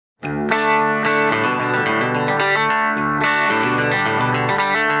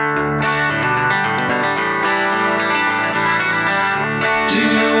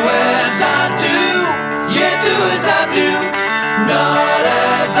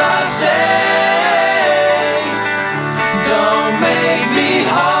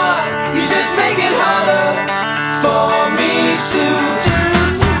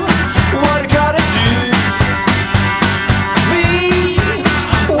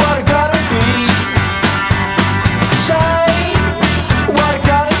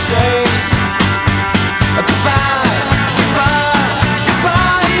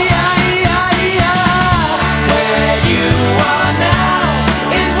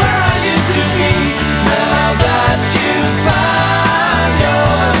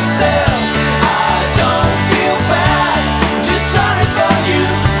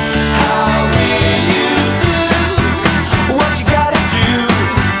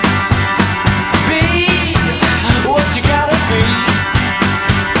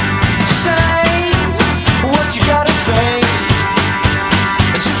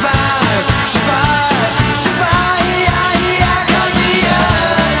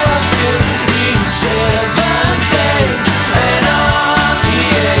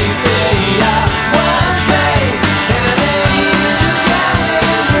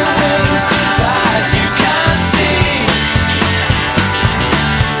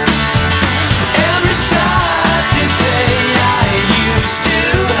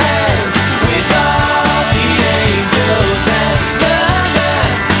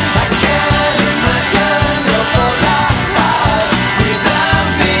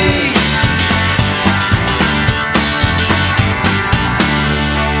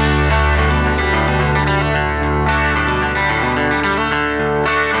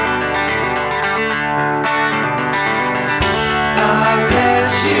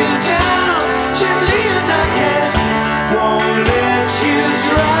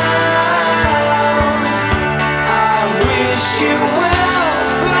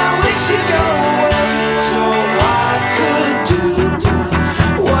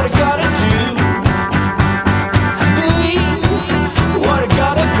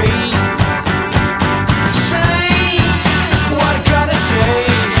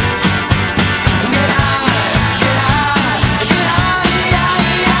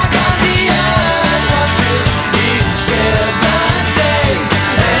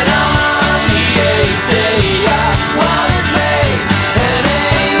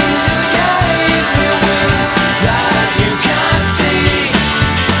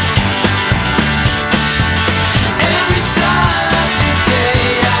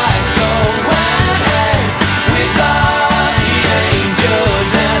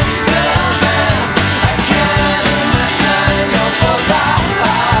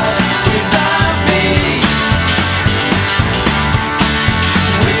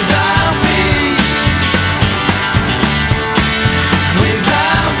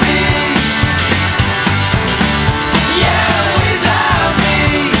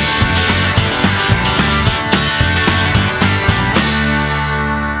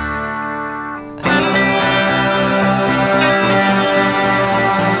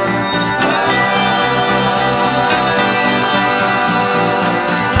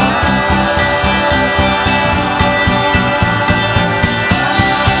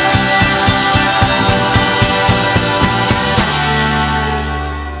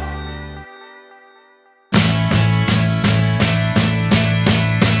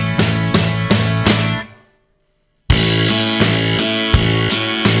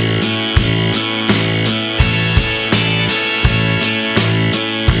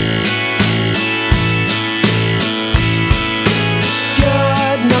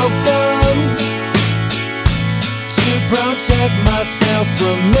protect myself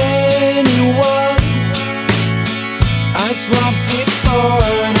from anyone. I swapped it for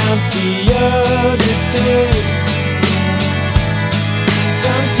an ounce the other day.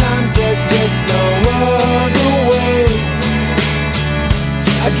 Sometimes there's just no other way.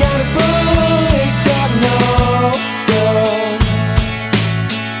 I got a bullet, got no gun.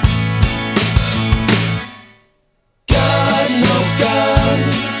 Got no gun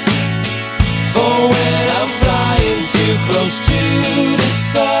for when I'm flying too close to the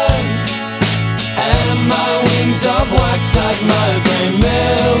sun, and my wings of wax like my brain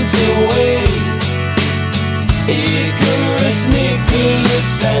melt away. Icarus,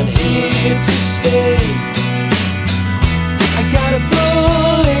 Nicholas, and here to stay. I got a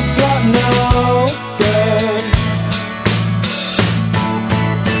bullet, got no gun,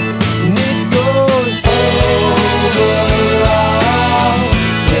 and it goes over all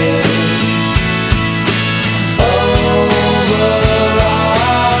this, over all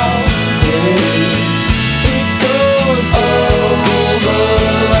this. It goes over and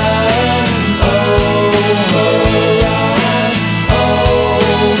over and over all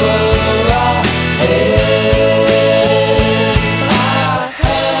this. I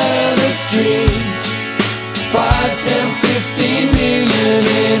had a dream, 5, 10, 15 million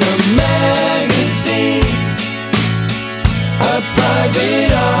in a magazine. A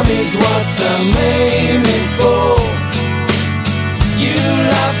private army's what I'm aiming for. You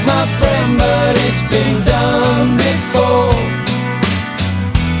laugh, my friend, but it's been done before.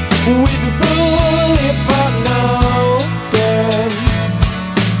 With a bullet but no gun,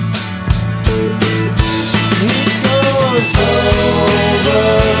 it goes over all this,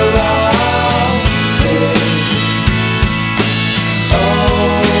 over all this.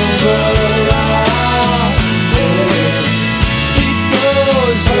 It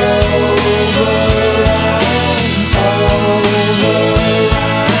goes over and over and over all this.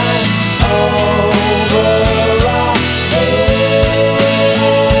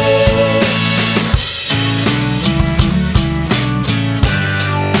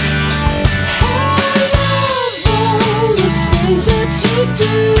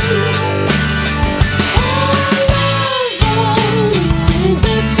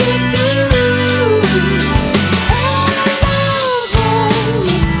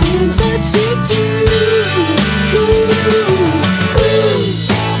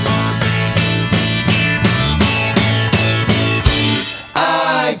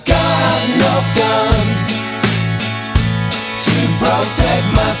 I got no gun to protect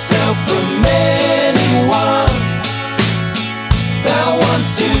myself from anyone that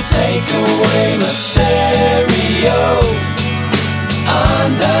wants to take away my stereo.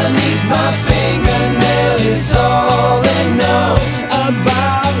 Underneath my fingernail is all they know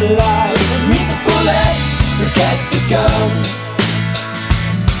about life. Meet the bullet, forget the gun.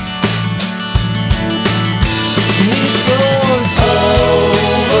 It goes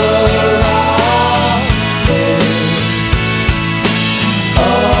over all this,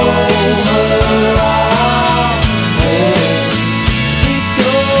 over all this. It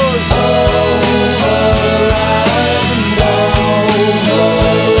goes over and over and over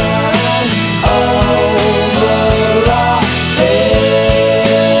all this.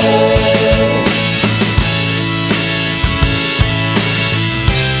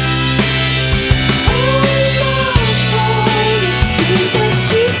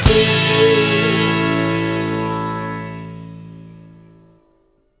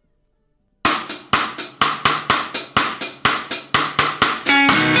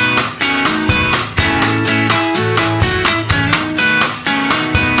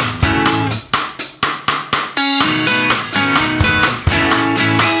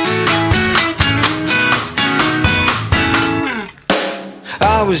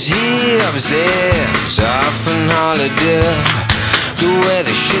 I was here, I was there, I was off on holiday. The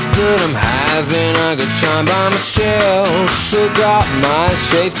weather shit that I'm having a good time by myself. Forgot my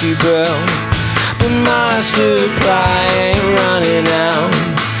safety belt, but my supply ain't running out.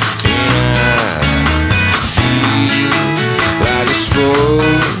 And I feel like a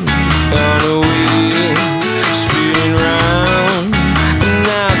spoke on a wheel, spinning round, and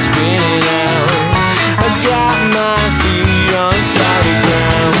now it's spinning out. I got my feet on solid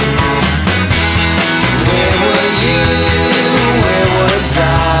ground. Where were you? Where was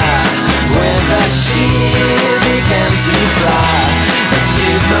I when that shit began to fly? I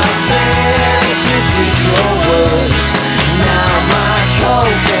did my best to teach your words. Now my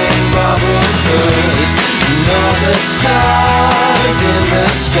cocaine bubbles burst. And all the stars in the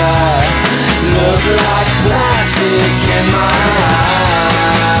sky look like plastic in my eyes.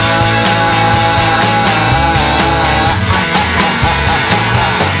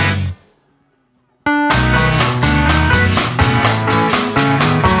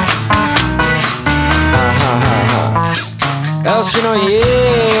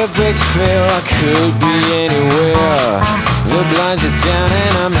 yeah, bricks fell, I could be anywhere. The blinds are down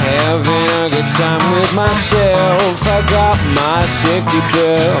and I'm having a good time with myself. I got my safety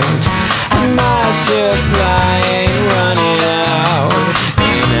belt and my supply ain't running out.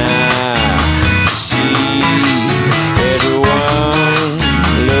 And I see everyone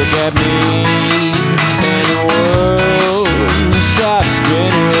look at me and the world stops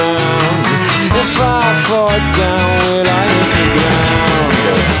spinning around. If I fall down, will I hit the ground?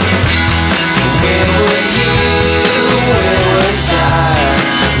 Where were you? Where was I?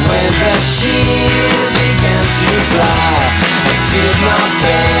 When the shield began to fly, I did my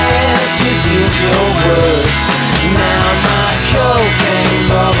best, you did your worst. Now my cocaine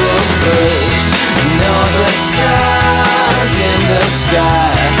bubbles burst, and all the stars in the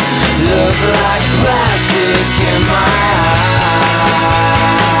sky look like plastic in my eyes.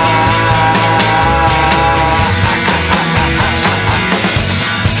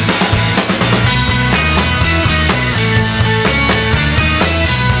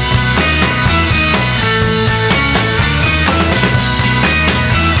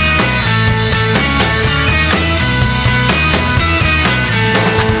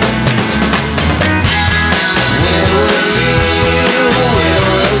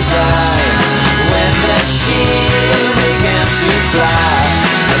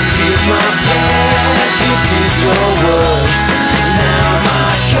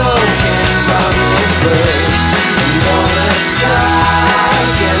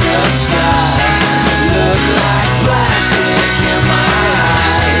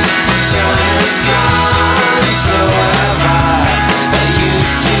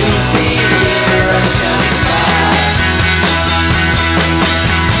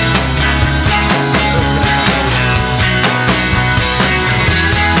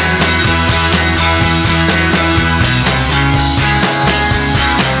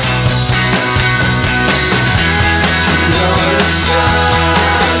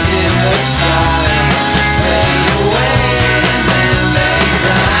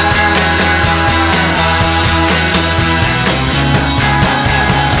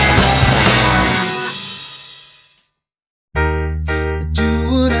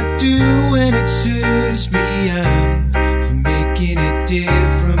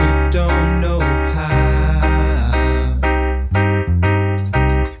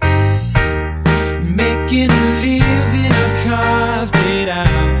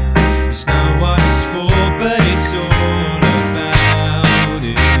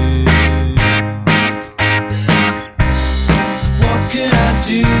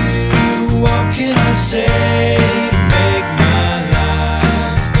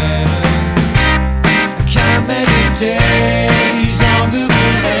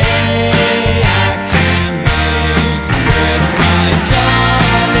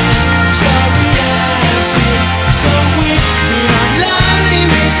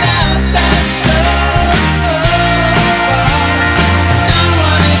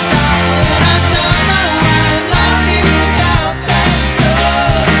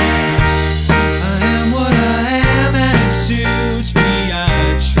 I am what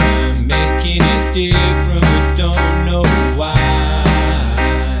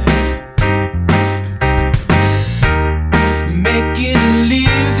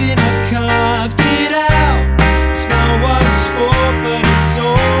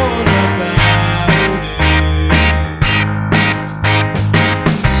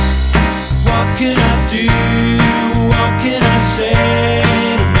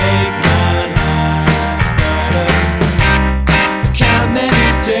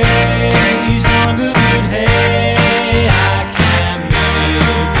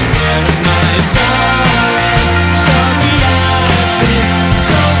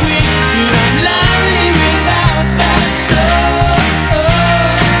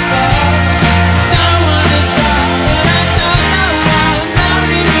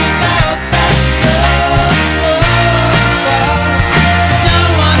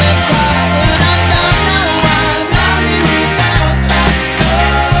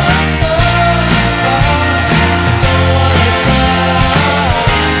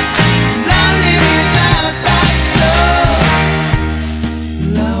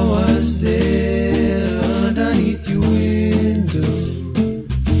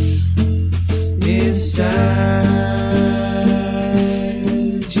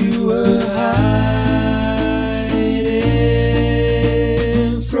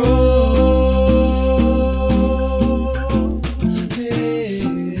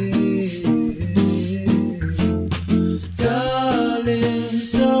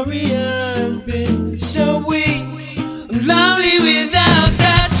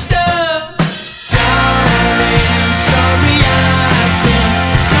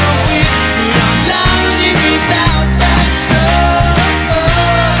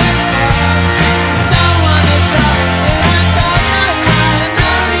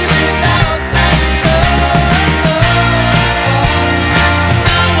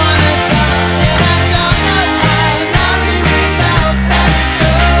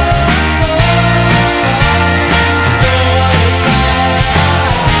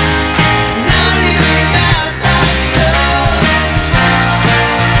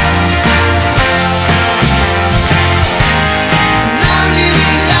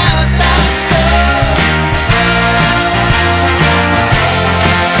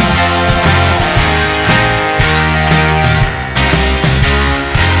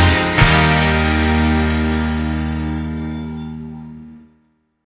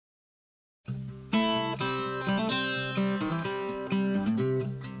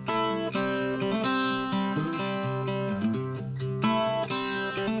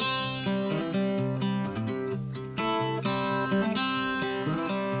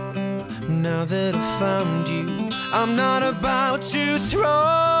that I found you, I'm not about to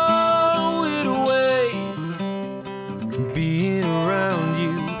throw it away. Being around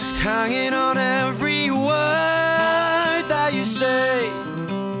you, hanging on every word that you say.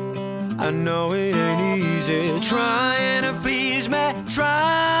 I know it ain't easy trying to please me,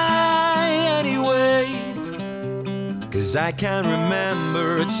 try anyway. 'Cause I can't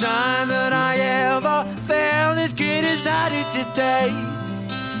remember a time that I ever felt as good as I do today.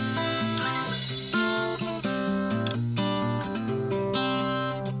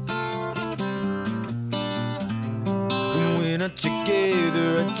 When we're not together,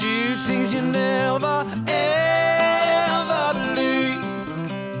 I do things you never ever believe.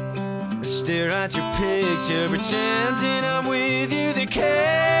 I stare at your picture, pretending I'm with you. The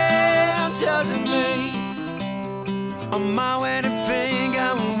chaos in me. On my wedding finger,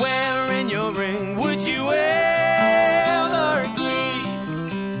 I'm wearing your ring. Would you ever agree?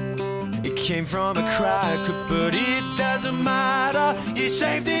 It came from a cracker, but it doesn't matter. You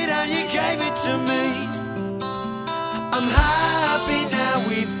saved it and you gave it to me. I'm happy now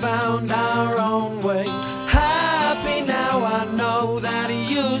we found our own way. Happy now I know that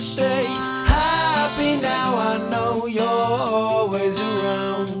you'll stay. Happy now I know you're always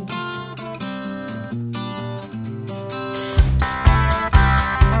around.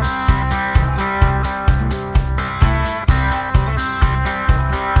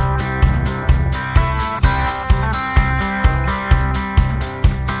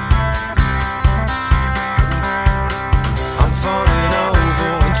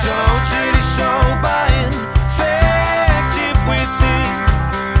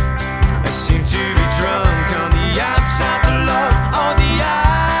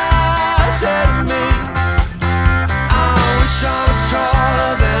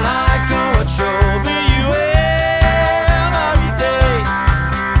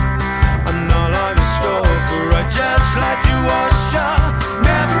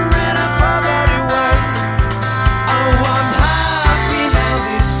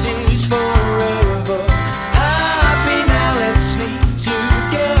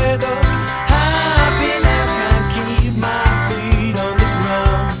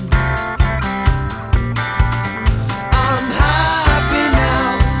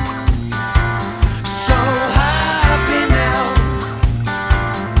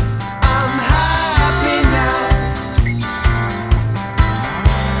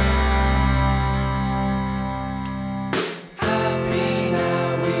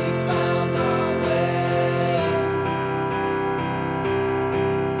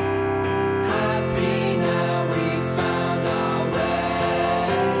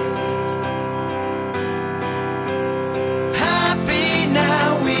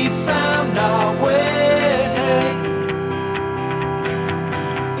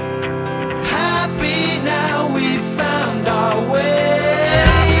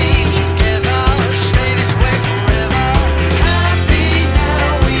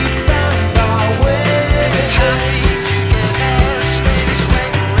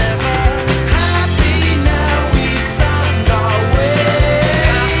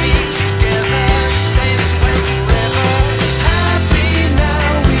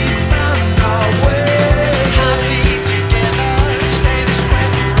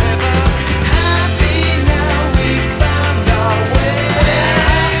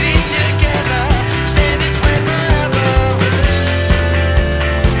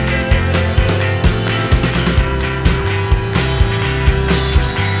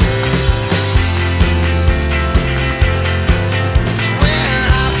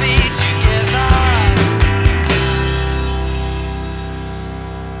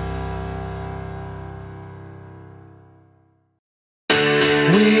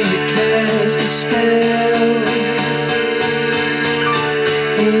 Stay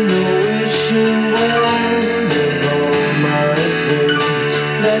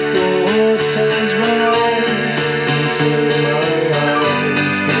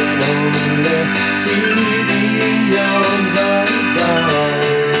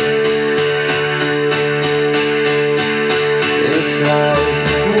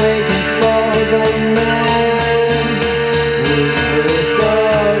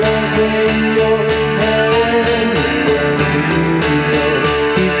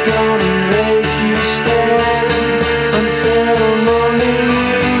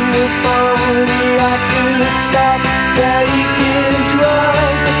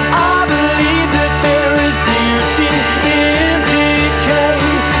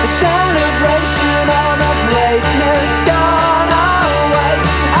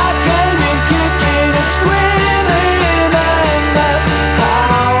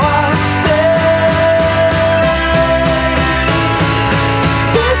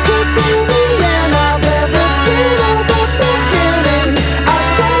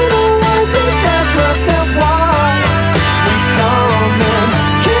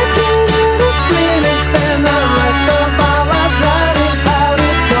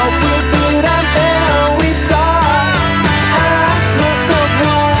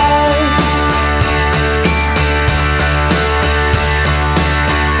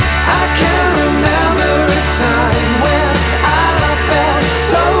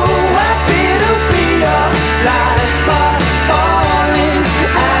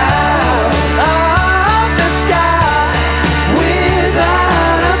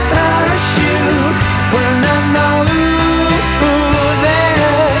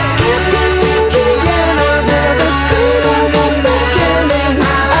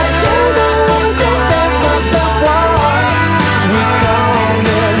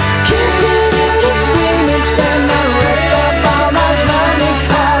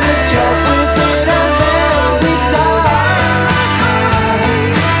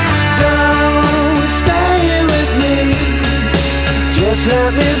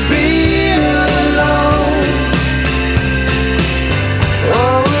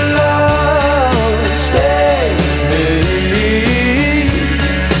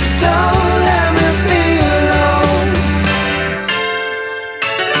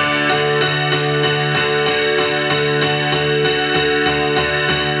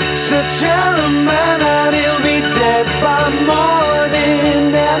He's a gentleman and he'll be dead by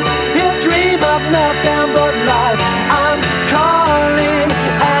morning, and he'll dream of nothing but life. I'm calling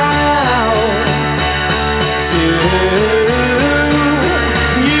out to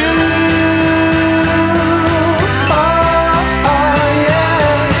you. Oh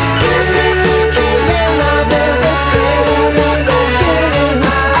yeah. He's kicking out the street and the beginning.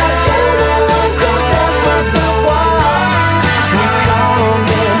 I just ask myself why we call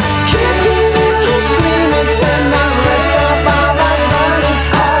him kicking and screaming, spend the rest of our lives running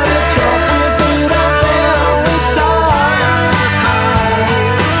out of trouble. Beat up and we die.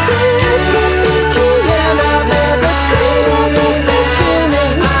 He's kicking out the street and the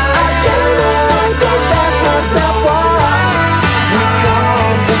beginning. I just ask myself why we call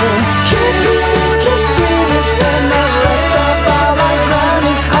him kicking and screaming, spend the rest of our lives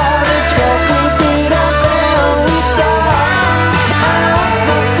running out of trouble. Beat up and we die. I ask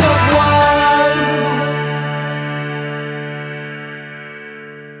myself why.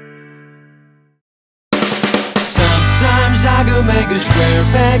 Sometimes I go make a square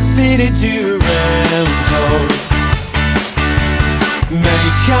peg fit into a round hole.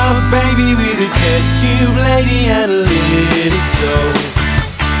 Make a baby with a test tube lady and a little soul.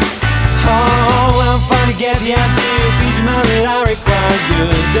 Oh, I'm fine to get the idea, piece of mind that I require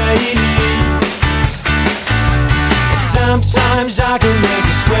daily. Sometimes I can make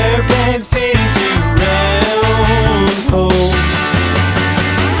a square peg fit into a round hole.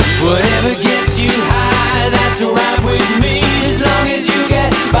 Whatever gets you high, that's alright with me. As long as you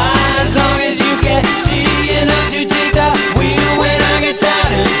get by, as long as you can see enough to take the wheel when I get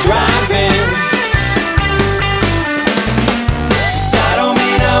tired of driving. 'Cause I don't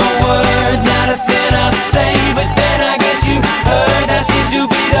mean a word, not a thing I say, but then I guess you heard that seems to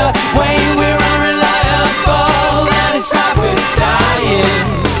be the way we're unreliable, and inside we're dying.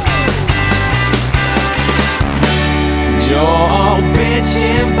 You're all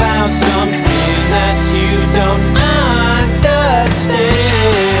bitching about something that you don't understand.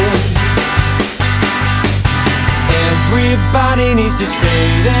 Everybody needs to say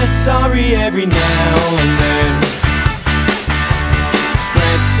they're sorry every now and then.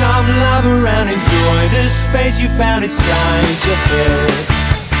 Spread some love around, enjoy the space you found inside your head.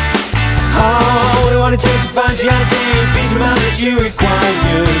 Oh, what I wanna take to find you out there, peace of mind that you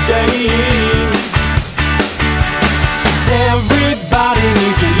require daily. Everybody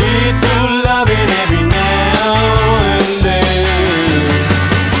needs a little loving every now and then.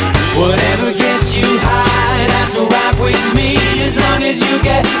 Whatever gets you high, that's alright with me. As long as you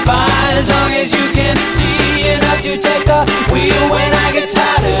get by, as long as you can see enough to take the wheel when I get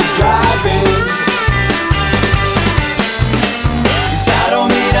tired of driving. 'Cause I don't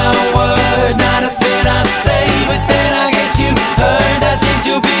mean a word, not a thing I say, but then I guess you heard that seems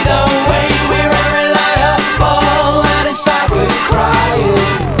to be the way we're unreliable, and inside we're crying.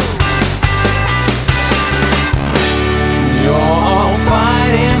 You're all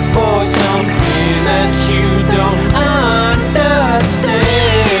fighting for something that you don't understand.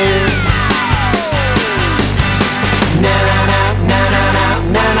 Na na na na na na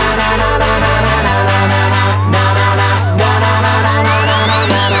na na na na na na na na na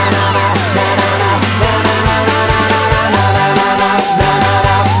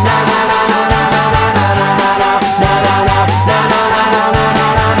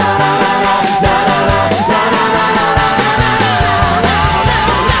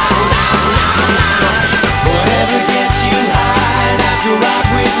whatever gets you high, that's alright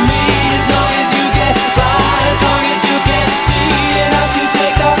with me. As long as you get by, as long as you can see enough to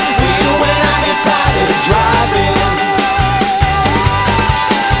take the wheel when I get tired of driving.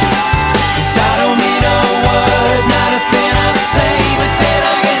 'Cause I don't mean a word, not a thing I say, but then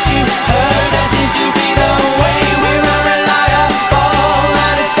I guess you heard that seems to be the way we're unreliable,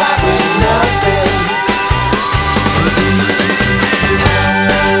 and inside with nothing.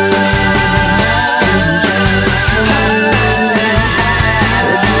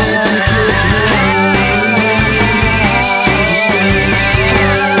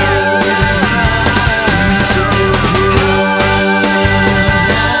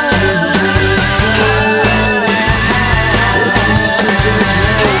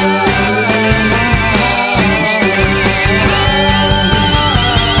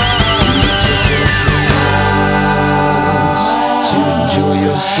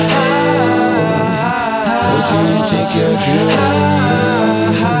 Take your drugs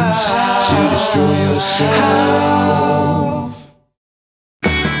to destroy yourself.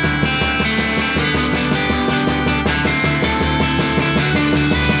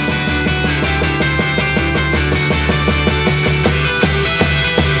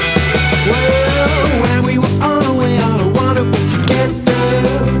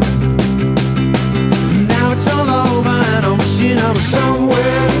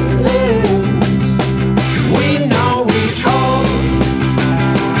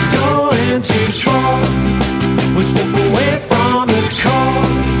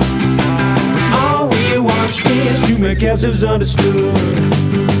 else has understood.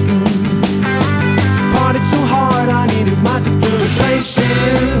 Partied so hard I needed myself to replace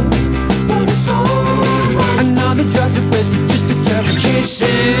it, but it's all another drug to best, but just a devil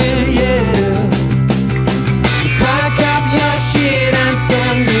chasing, yeah. So pack up your shit and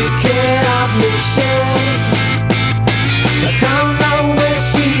send me kid off Michelle. I don't know where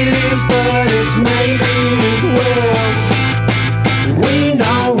she lives, but it's maybe as well. We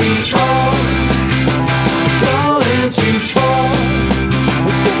know we all going too far.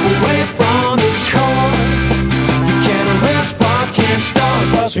 We step away from the car. You can't arrest, but can't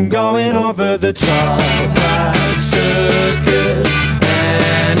stop us from going over the top. Like circus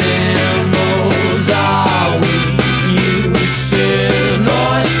animals, are we using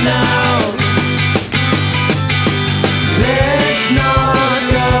us now? Let's not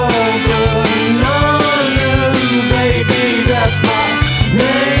go bananas, baby, that's my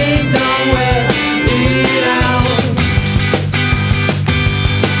name, don't wear it out.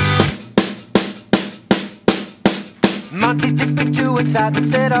 Monty took me to inside and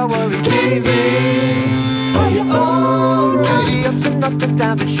said, oh, worry, David, are you alright? The ups and up and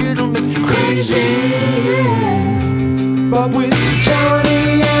downs, and shit'll make you crazy, yeah. But with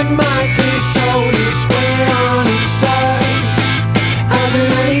Johnny and Mike, his shoulders square on each side, as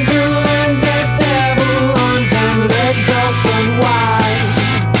an angel and dead devil, arms and legs open wide.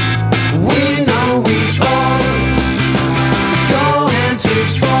 We know we all going too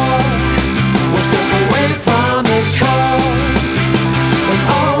far. We'll step away from the car when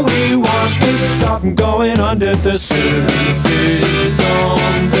all we want is to stop from going under. The surface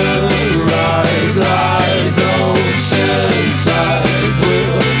on the rise, lies, ocean size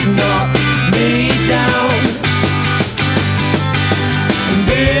will knock me down. And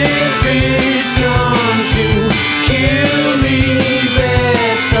if it's going to kill me,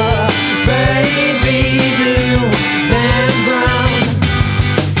 better baby blue than brown.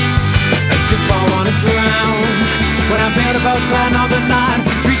 As if I wanna drown when I build a boat gliding on the line.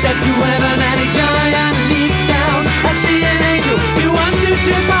 3 steps to heaven and a giant leap down. I see an angel, she wants to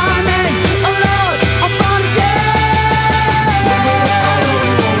take my name. Oh Lord, I'm born again.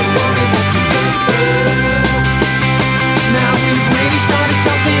 Now we've really started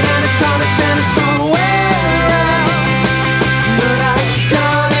something and it's gonna send us somewhere out. But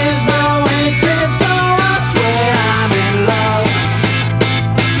God is no interest, so I swear I'm in love.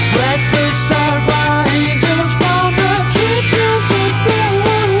 Breakfast served by angels from the kitchen to bed.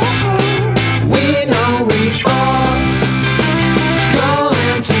 We know we are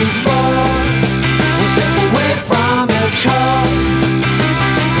going too far. We'll step away from the car.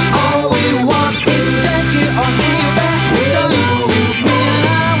 All we want is to take you on the back. We don't need you, and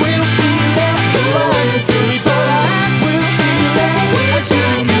I will be there. Going too far, as will be. Step away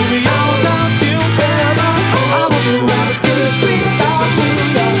from you, we all gone too bad. I want you out of the streets, I'm to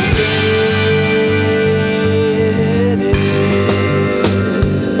stop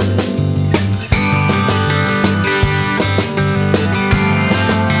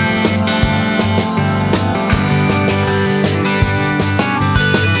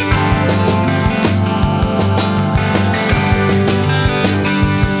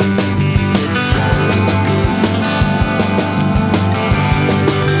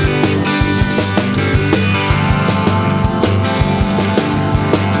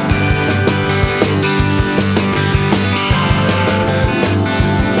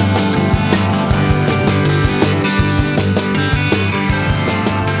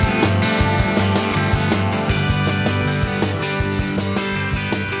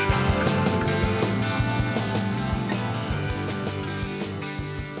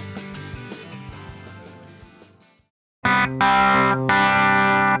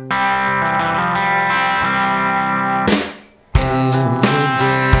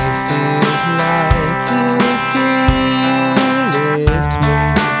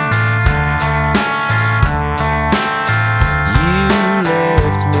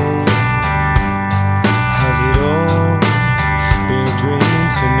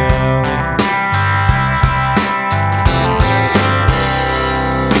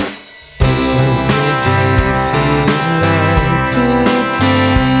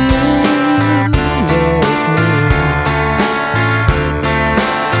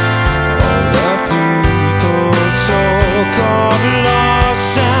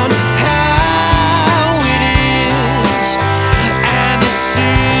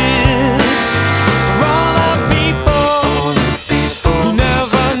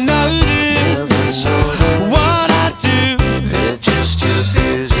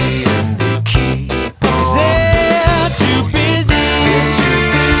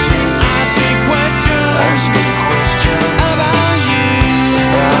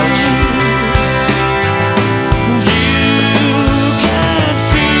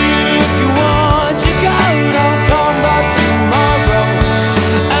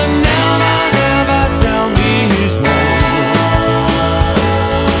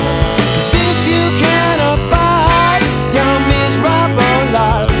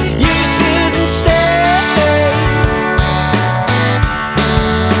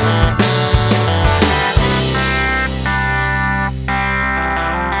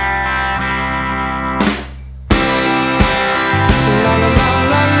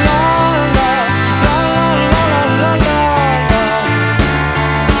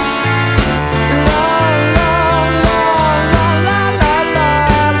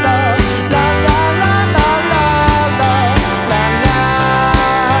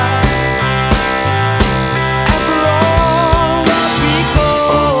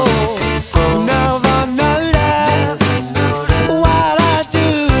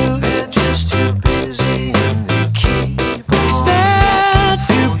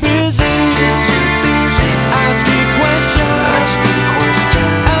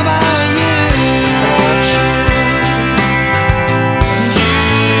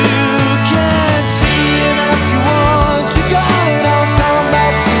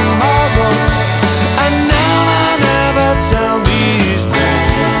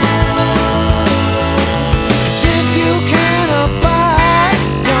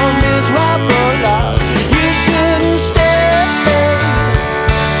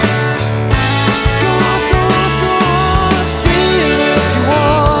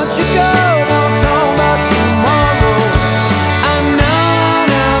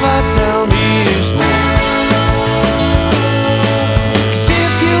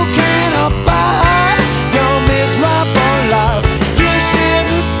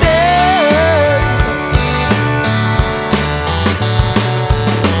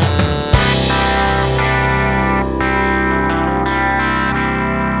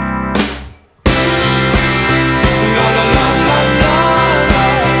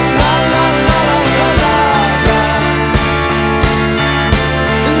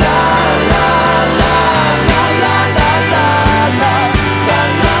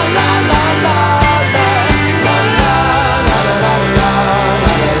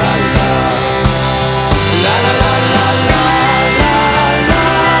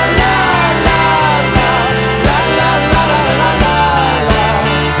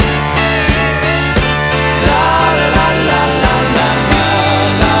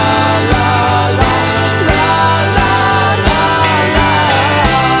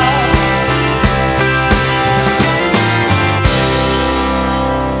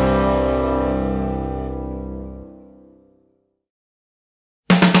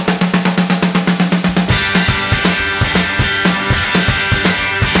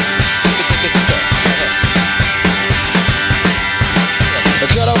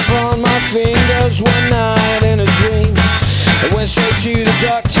was one night in a dream. I went straight to the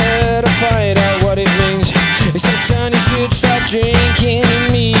doctor to find out what it means. He said, son, you should stop drinking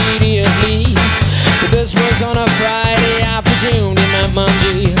immediately. But this was on a Friday, I presumed he meant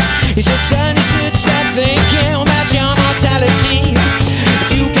Monday. He said, son, you should stop thinking about your mortality.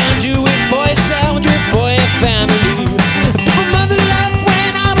 If you can do it for yourself, do it for your family. My mother left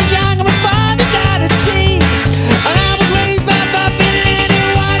when I was young and my father died at sea. And I was raised by Buffy,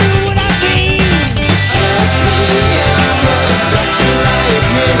 anyone who would I be? Trust me, I'm a doctor, I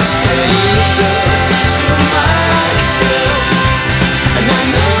administer to myself. And I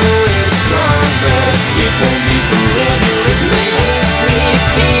know it's wrong, but it won't be forever. It makes me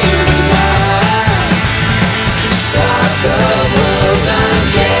feel alive. Start the world, I'm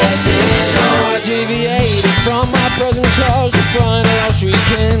guessing. So I deviated from my present course to find a lost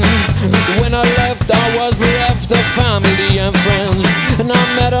weekend. When I left, I was bereft of family and friends. And I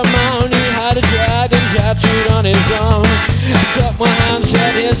met a man who had a dragon tattooed on his arm. He took my hand,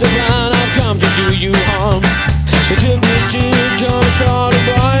 said, here's the plan, I've come to do you harm. He took me to a gun, started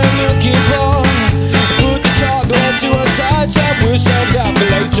by a milky bar. Put the chocolate to a side, said we'll save that for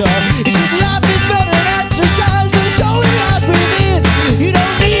later. He said, life is better than exercise, the soul it lies within. You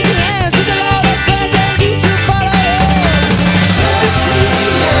don't need your hands, there's a lot of plans that you should follow. Trust me,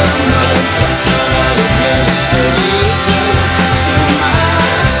 I'm a doctor, I administer to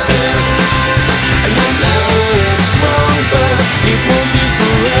myself. And I know it's wrong, but it won't be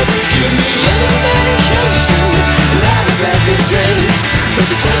forever. Give me any medication, and I'll be gladly drained. But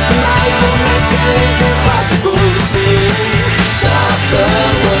the test of my own medicine is impossible to see. Stop the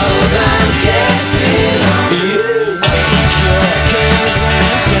world, I'm guessing on you. Take your cares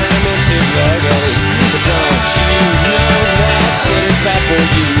and turn them into burgers. Don't you know that shit is bad for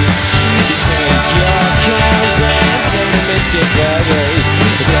you? You take your cares and turn them into burgers.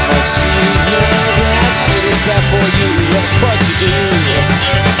 Don't you know that shit is bad for you? Of course you do.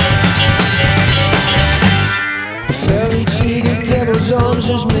 I fell into the devil's arms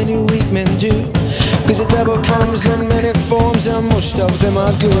as many weak men do. Cause the devil comes in many forms and most of them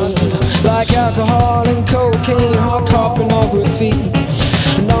are good. Like alcohol and cocaine, hardcore pornography,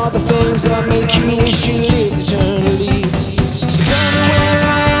 and all the things that make you wish you lived eternally. Tell me where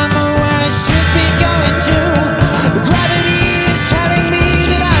I am or where I should be going to. But gravity is telling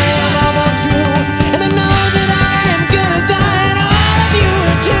me that I am almost through. And I know that I am gonna die and all of you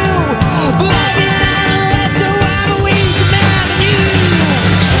too. But I've been handled it, so I'm a weak man and you.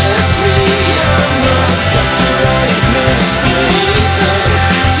 Trust me, I'm a doctor, I administer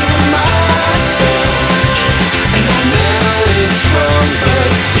to myself. And I know it's wrong, but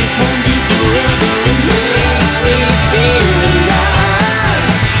it won't be forever. It makes me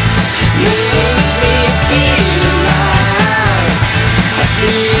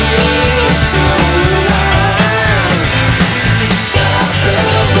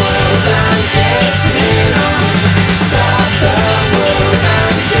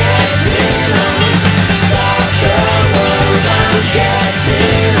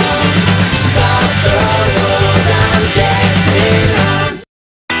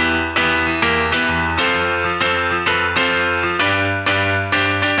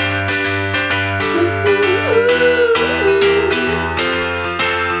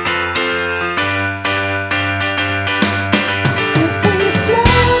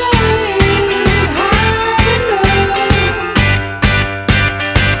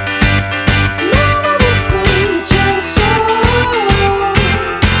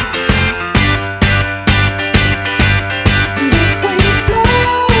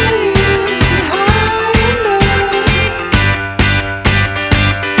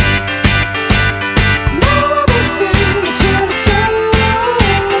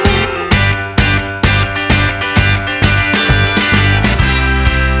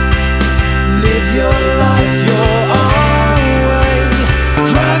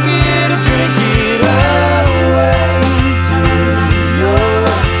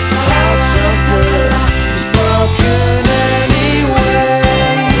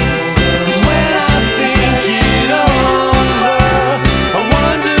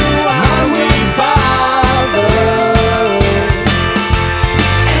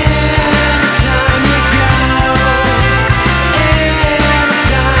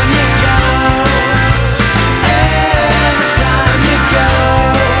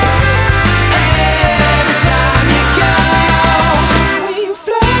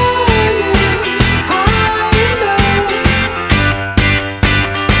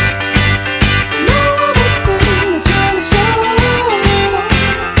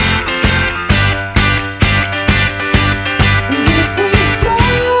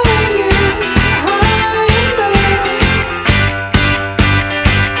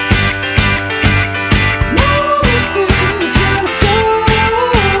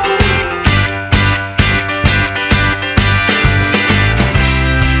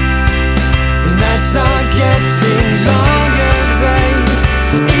getting longer. They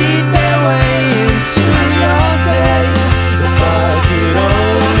eat their way into your day. If I could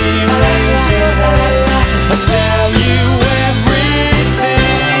only raise your head, I'd tell you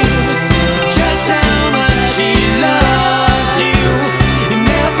everything, just how much she loved you. It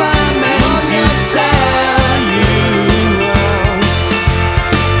never meant to sell you out.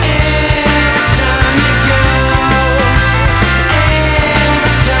 Every time you go,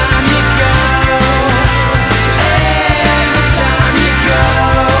 every time you go, every time you go,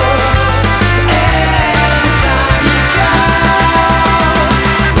 every time you go.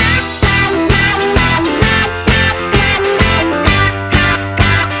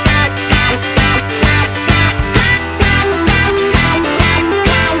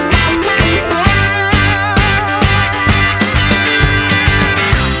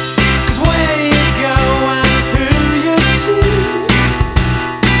 Cause where you go and who you see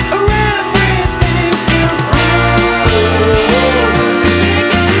are everything to prove. Cause you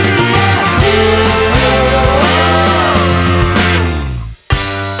can see that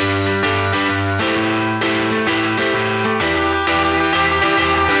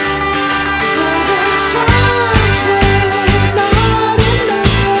so the times when not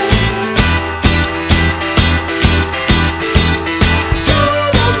enough, show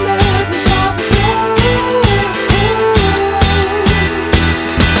the madness of love.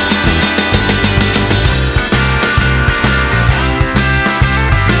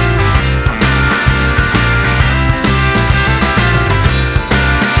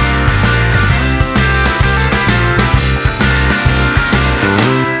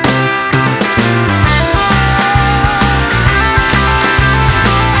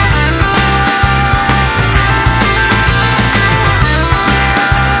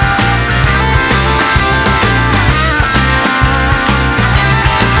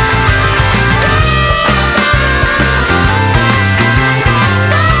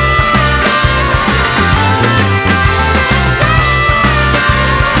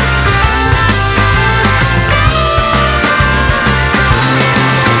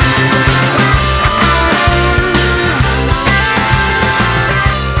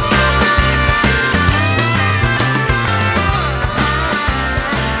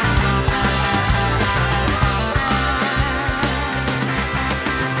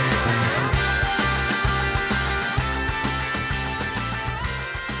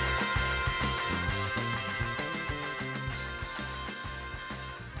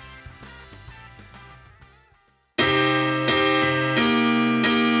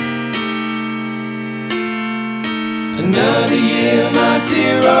 Another year, my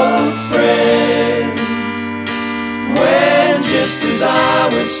dear old friend, when just as I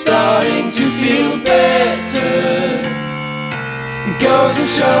was starting to feel better, it goes and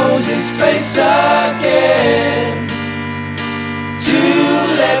shows its face again to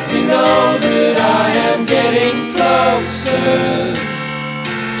let me know that I am getting closer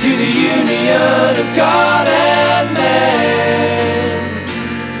to the union of God and man.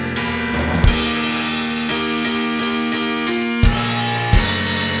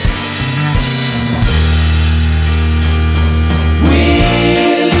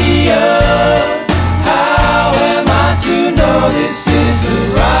 This is the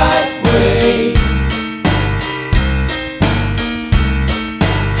right way.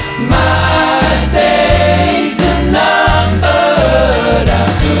 My days are numbered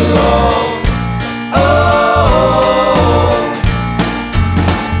after all. Oh,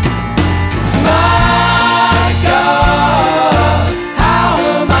 my God, how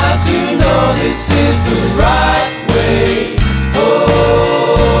am I to know this is the right way?